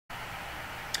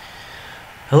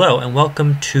Hello and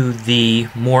welcome to the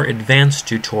more advanced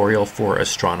tutorial for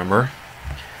Astronomer.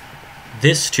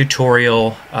 This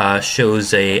tutorial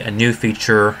shows a new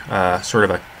feature, sort of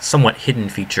a somewhat hidden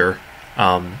feature,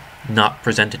 not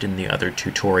presented in the other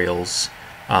tutorials,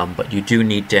 but you do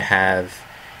need to have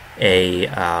a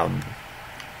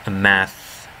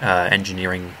math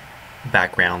engineering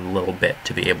background a little bit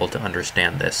to be able to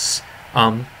understand this.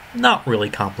 Not really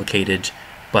complicated,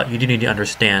 but you do need to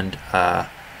understand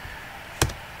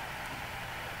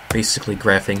basically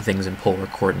graphing things in polar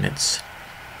coordinates.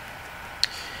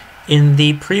 In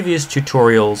the previous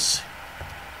tutorials,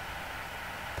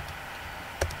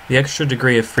 the extra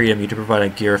degree of freedom you to provide a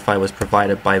gearify was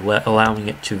provided by allowing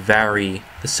it to vary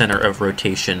the center of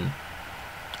rotation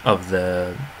of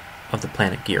the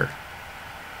planet gear.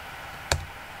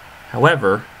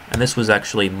 However, and this was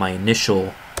actually my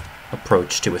initial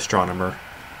approach to Astronomer,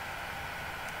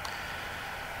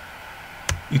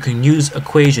 you can use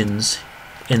equations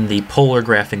in the polar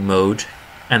graphing mode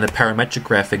and the parametric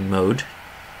graphing mode,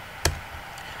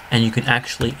 and you can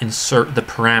actually insert the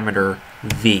parameter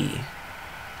v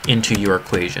into your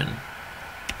equation.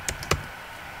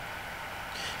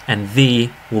 And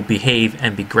v will behave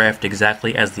and be graphed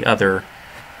exactly as the other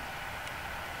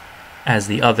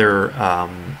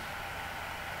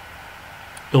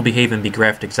it'll behave and be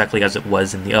graphed exactly as it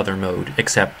was in the other mode,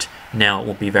 except now it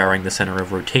won't be varying the center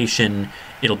of rotation,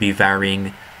 it'll be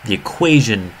varying the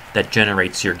equation that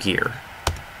generates your gear.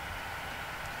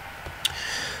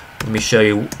 Let me show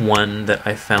you one that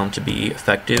I found to be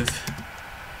effective.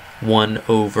 1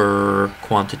 over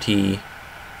quantity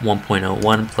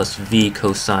 1.01 plus v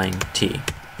cosine t.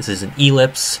 This is an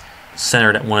ellipse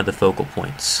centered at one of the focal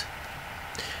points.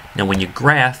 Now when you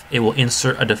graph, it will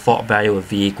insert a default value of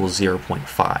v equals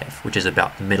 0.5, which is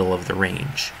about the middle of the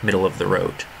range, middle of the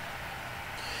road.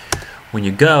 When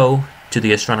you go to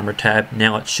the Astronomer tab,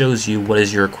 now it shows you what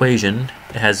is your equation.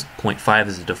 It has 0.5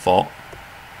 as a default,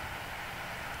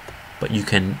 but you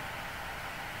can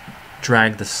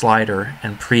drag the slider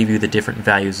and preview the different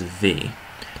values of v.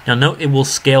 Now note it will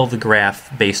scale the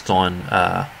graph based on,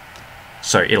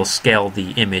 it'll scale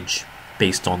the image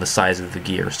based on the size of the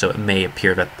gear, so it may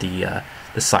appear that the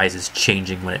size is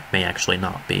changing when it may actually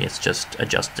not be. It's just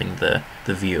adjusting the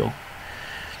view.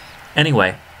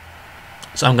 Anyway,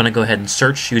 so I'm going to go ahead and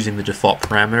search using the default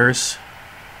parameters.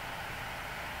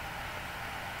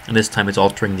 And this time it's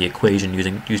altering the equation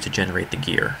used to generate the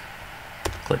gear.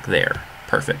 Click there.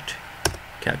 Perfect.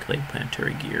 Calculate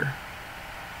planetary gear.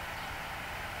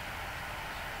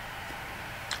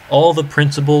 All the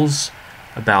principles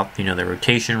about the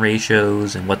rotation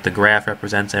ratios and what the graph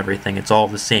represents, everything, it's all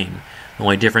the same. The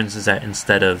only difference is that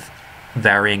instead of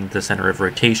varying the center of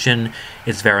rotation,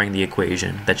 it's varying the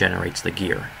equation that generates the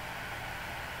gear.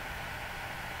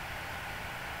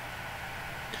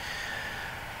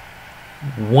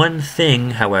 One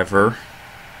thing, however,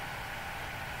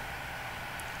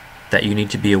 that you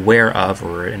need to be aware of,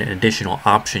 or an additional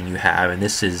option you have, and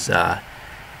this is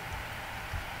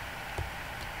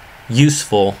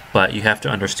useful, but you have to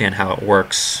understand how it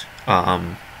works,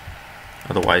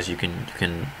 otherwise you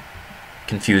can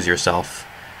confuse yourself.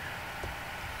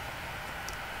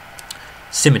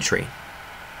 Symmetry.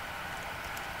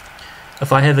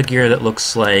 If I have a gear that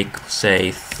looks like,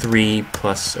 say, 3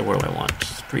 plus, or what do I want?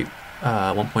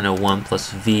 1.01 plus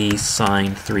v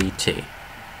sine 3t.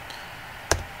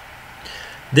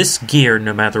 This gear,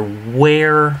 no matter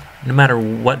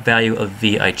what value of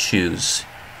v I choose,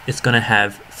 it's going to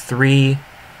have 3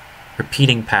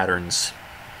 repeating patterns.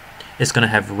 It's going to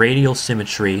have radial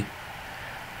symmetry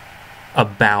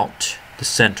about the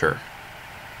center.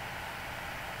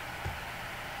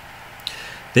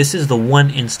 This is the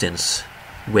one instance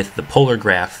with the polar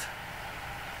graph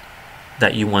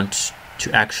that you want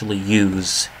to actually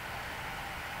use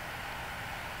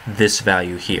this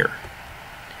value here.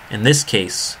 In this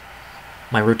case,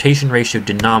 my rotation ratio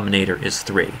denominator is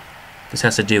 3. This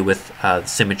has to do with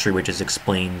symmetry, which is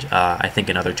explained, I think,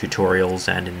 in other tutorials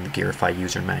and in the Gearify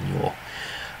user manual.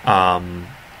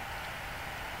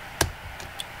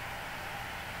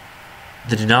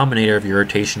 The denominator of your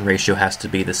rotation ratio has to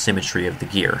be the symmetry of the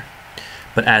gear.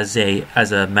 But as a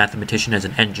mathematician, as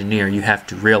an engineer, you have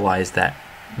to realize that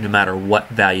no matter what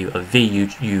value of v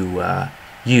you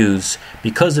use,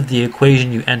 because of the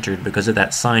equation you entered, because of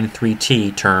that sine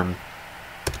 3t term,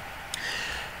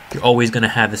 you're always going to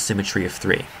have the symmetry of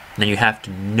 3. And you have to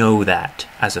know that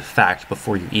as a fact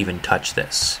before you even touch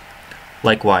this.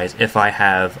 Likewise, if I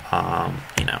have,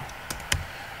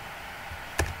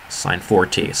 sine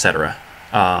 4t, etc.,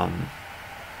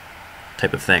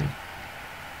 type of thing.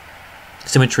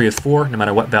 Symmetry of 4, no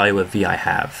matter what value of v I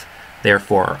have.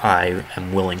 Therefore, I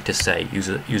am willing to say use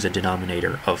a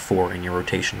denominator of 4 in your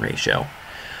rotation ratio.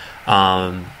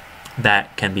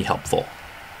 That can be helpful.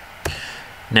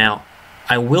 Now,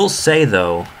 I will say,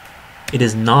 though, it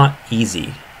is not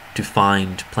easy to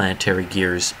find planetary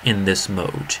gears in this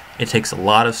mode. It takes a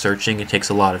lot of searching, it takes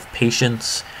a lot of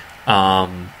patience, a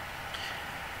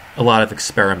lot of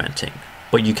experimenting.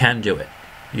 But you can do it.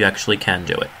 You actually can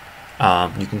do it.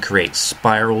 You can create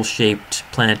spiral-shaped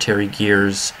planetary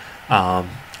gears and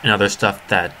other stuff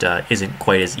that isn't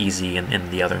quite as easy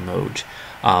in the other mode.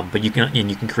 But you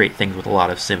can create things with a lot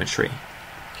of symmetry.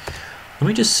 Let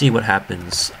me just see what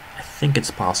happens. I think it's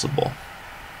possible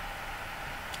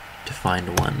to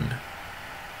find one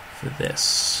for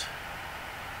this.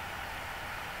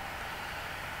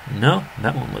 No,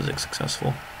 that one wasn't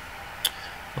successful.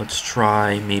 Let's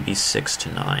try maybe 6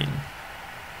 to 9.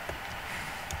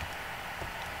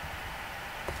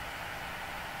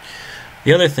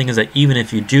 The other thing is that even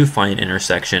if you do find an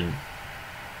intersection,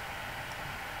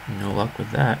 no luck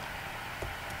with that.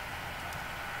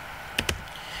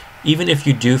 Even if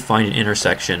you do find an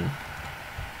intersection,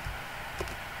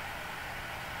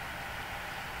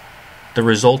 the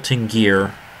resulting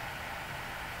gear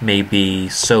may be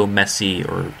so messy,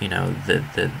 or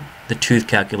the tooth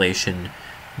calculation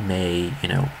may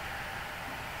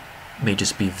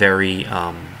just be very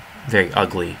very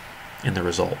ugly in the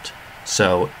result.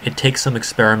 So it takes some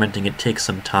experimenting, it takes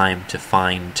some time to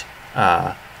find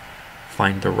the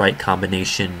right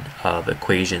combination of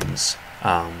equations,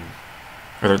 or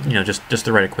just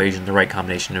the right equation, the right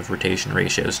combination of rotation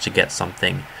ratios to get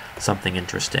something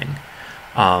interesting.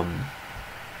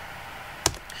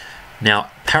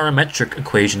 Now, parametric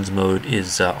equations mode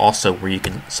is also where you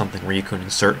can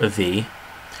insert a v.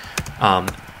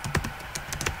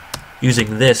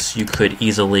 Using this, you could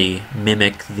easily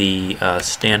mimic the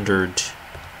standard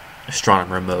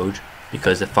astronomer mode,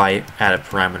 because if I add a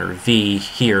parameter v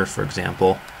here, for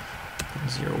example,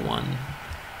 0, 1,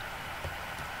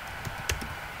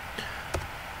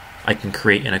 I can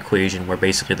create an equation where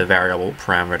basically the variable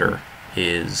parameter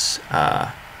is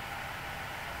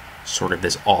sort of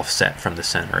this offset from the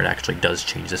center. It actually does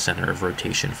change the center of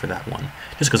rotation for that one,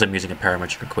 just because I'm using a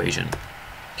parametric equation.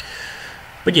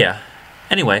 But yeah,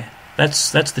 anyway,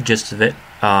 that's the gist of it.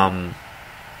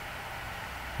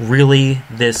 Really,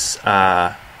 this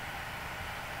the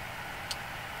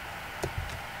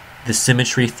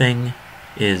symmetry thing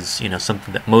is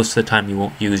something that most of the time you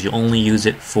won't use. You only use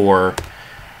it for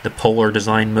the polar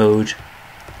design mode,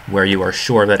 where you are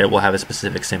sure that it will have a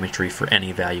specific symmetry for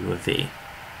any value of v.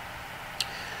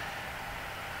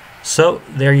 So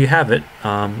there you have it.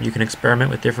 You can experiment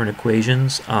with different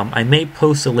equations. I may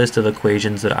post a list of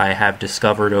equations that I have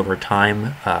discovered over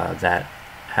time that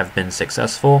have been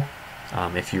successful.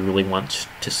 If you really want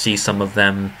to see some of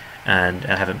them and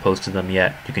I haven't posted them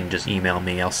yet, you can just email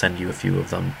me. I'll send you a few of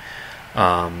them.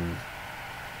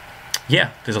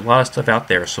 Yeah, there's a lot of stuff out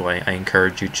there, so I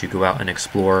encourage you to go out and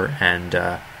explore and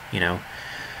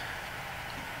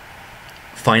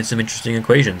find some interesting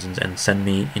equations and send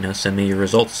me your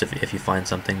results if you find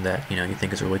something that you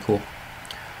think is really cool.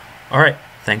 All right,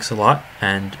 thanks a lot,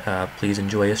 and please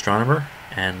enjoy Astronomer,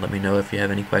 and let me know if you have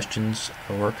any questions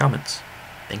or comments.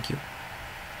 Thank you.